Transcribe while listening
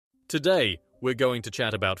Today, we're going to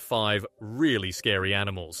chat about 5 really scary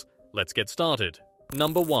animals. Let's get started.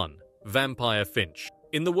 Number 1. Vampire finch.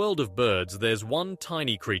 In the world of birds, there's one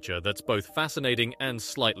tiny creature that's both fascinating and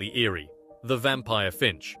slightly eerie. The vampire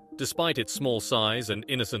finch. Despite its small size and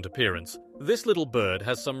innocent appearance, this little bird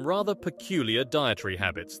has some rather peculiar dietary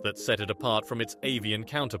habits that set it apart from its avian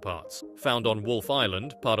counterparts. Found on Wolf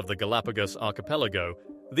Island, part of the Galapagos archipelago,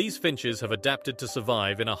 these finches have adapted to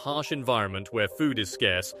survive in a harsh environment where food is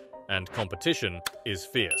scarce and competition is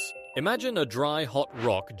fierce. Imagine a dry, hot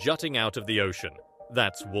rock jutting out of the ocean.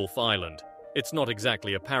 That's Wolf Island. It's not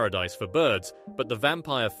exactly a paradise for birds, but the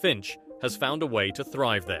vampire finch has found a way to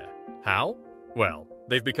thrive there. How? Well,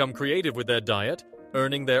 they've become creative with their diet,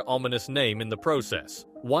 earning their ominous name in the process.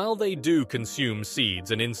 While they do consume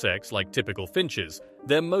seeds and insects like typical finches,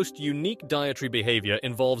 their most unique dietary behavior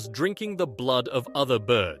involves drinking the blood of other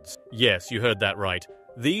birds. Yes, you heard that right.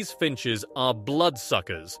 These finches are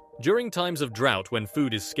bloodsuckers. During times of drought when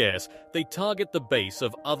food is scarce, they target the base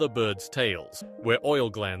of other birds' tails, where oil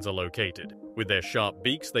glands are located. With their sharp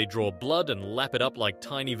beaks, they draw blood and lap it up like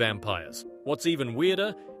tiny vampires. What's even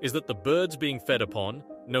weirder is that the birds being fed upon,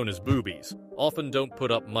 known as boobies, often don't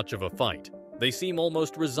put up much of a fight. They seem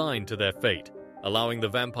almost resigned to their fate, allowing the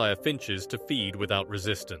vampire finches to feed without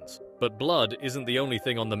resistance. But blood isn't the only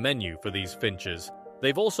thing on the menu for these finches.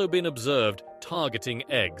 They've also been observed targeting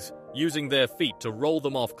eggs, using their feet to roll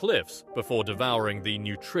them off cliffs before devouring the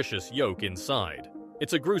nutritious yolk inside.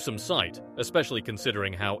 It's a gruesome sight, especially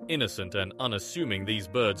considering how innocent and unassuming these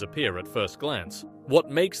birds appear at first glance. What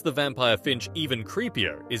makes the vampire finch even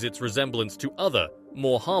creepier is its resemblance to other,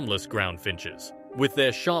 more harmless ground finches. With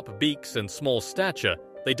their sharp beaks and small stature,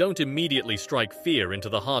 they don't immediately strike fear into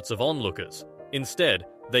the hearts of onlookers. Instead,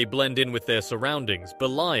 they blend in with their surroundings,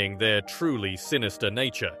 belying their truly sinister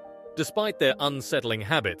nature. Despite their unsettling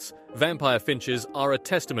habits, vampire finches are a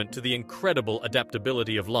testament to the incredible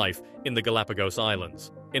adaptability of life in the Galapagos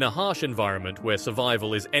Islands. In a harsh environment where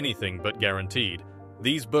survival is anything but guaranteed,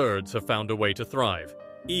 these birds have found a way to thrive,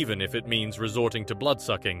 even if it means resorting to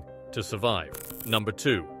bloodsucking to survive. Number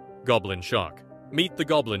 2. Goblin shark. Meet the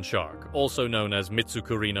goblin shark, also known as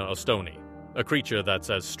Mitsukurina ostoni, a creature that's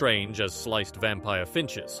as strange as sliced vampire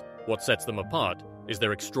finches. What sets them apart is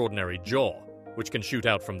their extraordinary jaw, which can shoot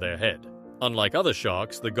out from their head. Unlike other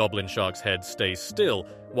sharks, the goblin shark's head stays still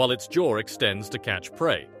while its jaw extends to catch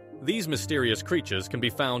prey. These mysterious creatures can be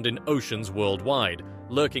found in oceans worldwide,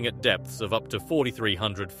 lurking at depths of up to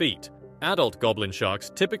 4,300 feet. Adult goblin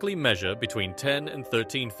sharks typically measure between 10 and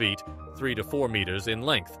 13 feet, 3 to 4 meters in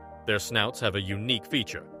length. Their snouts have a unique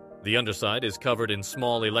feature. The underside is covered in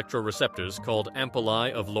small electroreceptors called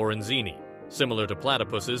ampullae of Lorenzini. Similar to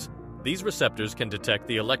platypuses, these receptors can detect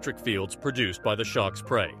the electric fields produced by the shark's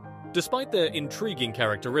prey. Despite their intriguing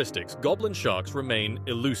characteristics, goblin sharks remain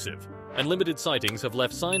elusive, and limited sightings have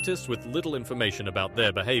left scientists with little information about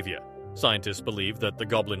their behavior. Scientists believe that the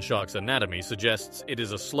goblin shark's anatomy suggests it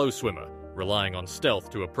is a slow swimmer, relying on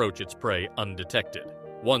stealth to approach its prey undetected.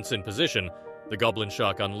 Once in position, the goblin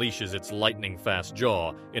shark unleashes its lightning-fast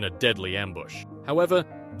jaw in a deadly ambush. However,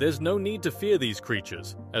 there's no need to fear these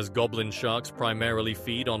creatures, as goblin sharks primarily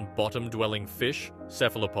feed on bottom-dwelling fish,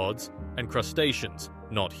 cephalopods, and crustaceans,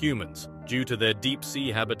 not humans. Due to their deep-sea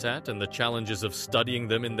habitat and the challenges of studying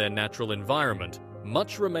them in their natural environment,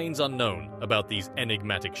 much remains unknown about these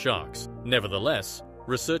enigmatic sharks. Nevertheless,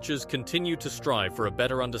 researchers continue to strive for a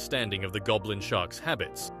better understanding of the goblin shark's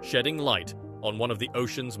habits, shedding light on one of the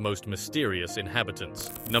ocean's most mysterious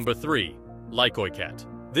inhabitants. Number 3. Lycoi cat.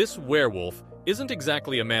 This werewolf isn't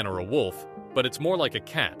exactly a man or a wolf, but it's more like a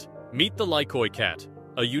cat. Meet the Lycoi cat,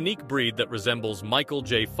 a unique breed that resembles Michael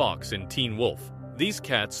J. Fox in Teen Wolf. These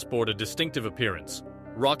cats sport a distinctive appearance,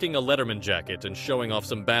 rocking a Letterman jacket and showing off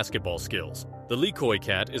some basketball skills. The Lycoi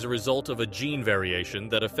cat is a result of a gene variation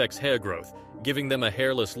that affects hair growth, giving them a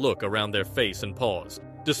hairless look around their face and paws.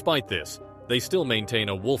 Despite this, they still maintain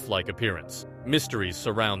a wolf-like appearance. Mysteries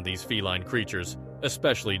surround these feline creatures,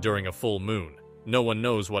 especially during a full moon. No one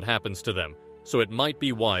knows what happens to them, so it might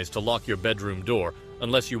be wise to lock your bedroom door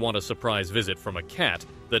unless you want a surprise visit from a cat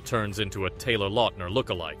that turns into a Taylor Lautner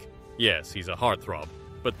lookalike. Yes, he's a heartthrob,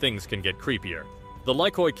 but things can get creepier. The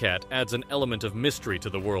Lycoi cat adds an element of mystery to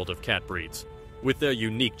the world of cat breeds. With their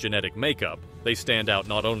unique genetic makeup, they stand out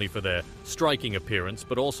not only for their striking appearance,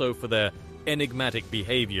 but also for their enigmatic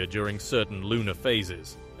behavior during certain lunar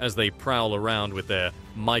phases. As they prowl around with their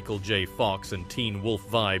Michael J. Fox and Teen Wolf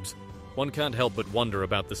vibes, one can't help but wonder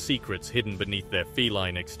about the secrets hidden beneath their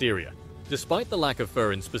feline exterior. Despite the lack of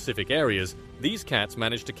fur in specific areas, these cats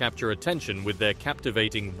manage to capture attention with their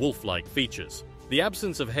captivating wolf-like features. The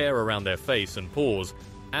absence of hair around their face and paws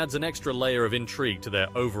adds an extra layer of intrigue to their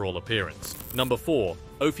overall appearance. Number 4.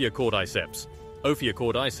 Ophiocordyceps.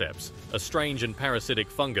 Ophiocordyceps, a strange and parasitic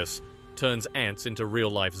fungus, turns ants into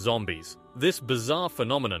real-life zombies. This bizarre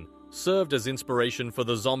phenomenon served as inspiration for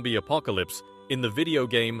the zombie apocalypse in the video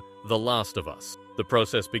game The Last of Us. The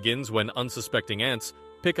process begins when unsuspecting ants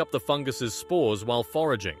pick up the fungus's spores while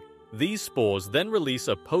foraging. These spores then release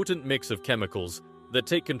a potent mix of chemicals that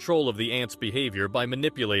take control of the ant's behavior by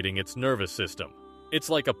manipulating its nervous system. It's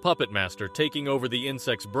like a puppet master taking over the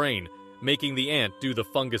insect's brain, making the ant do the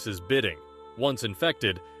fungus's bidding. Once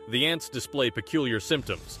infected, the ants display peculiar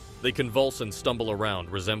symptoms. They convulse and stumble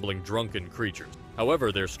around, resembling drunken creatures.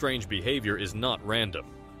 However, their strange behavior is not random.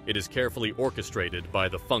 It is carefully orchestrated by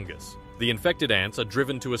the fungus. The infected ants are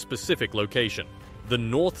driven to a specific location, the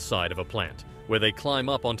north side of a plant, where they climb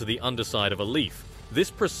up onto the underside of a leaf.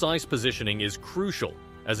 This precise positioning is crucial,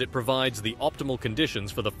 as it provides the optimal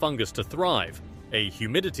conditions for the fungus to thrive, a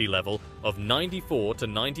humidity level of 94 to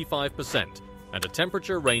 95%, and a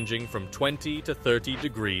temperature ranging from 20 to 30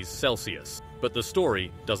 degrees Celsius. But the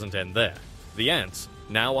story doesn't end there. The ants,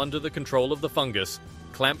 now under the control of the fungus,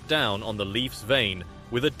 clamp down on the leaf's vein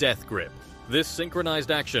with a death grip. This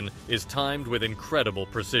synchronized action is timed with incredible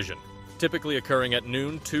precision, typically occurring at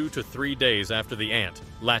noon 2 to 3 days after the ant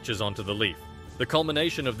latches onto the leaf. The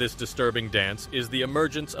culmination of this disturbing dance is the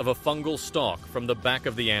emergence of a fungal stalk from the back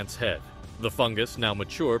of the ant's head. The fungus, now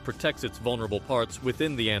mature, protects its vulnerable parts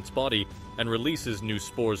within the ant's body and releases new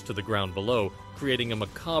spores to the ground below, creating a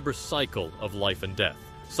macabre cycle of life and death.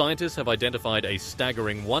 Scientists have identified a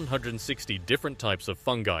staggering 160 different types of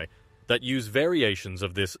fungi that use variations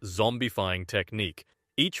of this zombifying technique.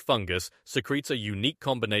 Each fungus secretes a unique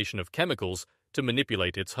combination of chemicals to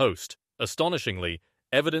manipulate its host. Astonishingly,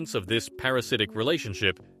 evidence of this parasitic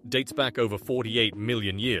relationship dates back over 48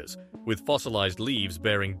 million years, with fossilized leaves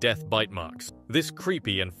bearing death bite marks. This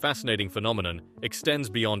creepy and fascinating phenomenon extends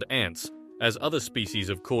beyond ants, as other species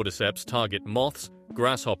of cordyceps target moths,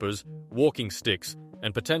 grasshoppers, walking sticks,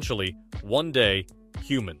 and potentially, one day,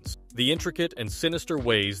 humans. The intricate and sinister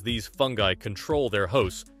ways these fungi control their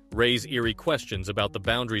hosts raise eerie questions about the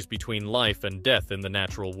boundaries between life and death in the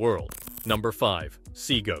natural world. Number 5.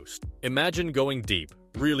 Sea ghost. Imagine going deep,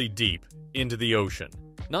 really deep, into the ocean.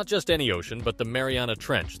 Not just any ocean, but the Mariana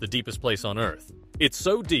Trench, the deepest place on Earth. It's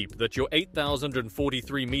so deep that you're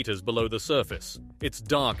 8,043 meters below the surface. It's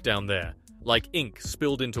dark down there, like ink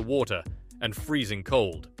spilled into water, and freezing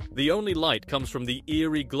cold. The only light comes from the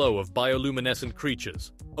eerie glow of bioluminescent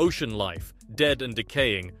creatures. Ocean life, dead and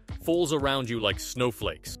decaying, falls around you like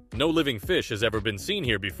snowflakes. No living fish has ever been seen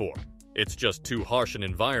here before. It's just too harsh an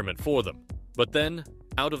environment for them. But then,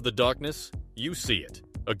 out of the darkness, you see it.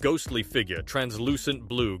 A ghostly figure, translucent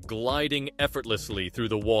blue, gliding effortlessly through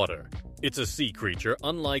the water. It's a sea creature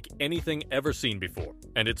unlike anything ever seen before,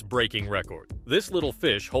 and it's breaking record. This little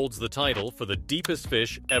fish holds the title for the deepest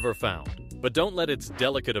fish ever found. But don't let its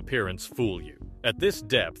delicate appearance fool you. At this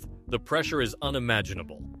depth, the pressure is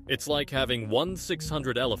unimaginable. It's like having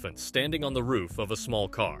 1/600 elephants standing on the roof of a small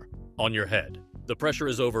car, on your head. The pressure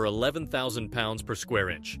is over 11,000 pounds per square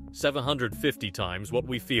inch, 750 times what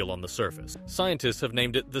we feel on the surface. Scientists have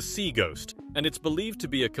named it the sea ghost, and it's believed to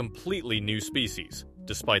be a completely new species.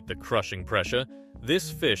 Despite the crushing pressure, this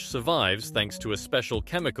fish survives thanks to a special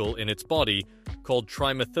chemical in its body called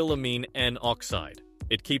trimethylamine N-oxide.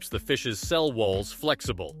 It keeps the fish's cell walls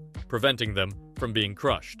flexible, preventing them from being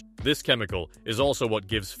crushed. This chemical is also what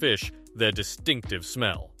gives fish their distinctive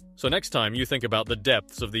smell. So next time you think about the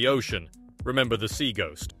depths of the ocean, remember the sea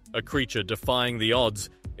ghost, a creature defying the odds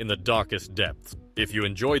in the darkest depths. If you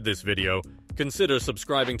enjoyed this video, consider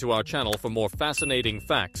subscribing to our channel for more fascinating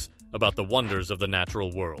facts about the wonders of the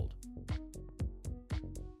natural world.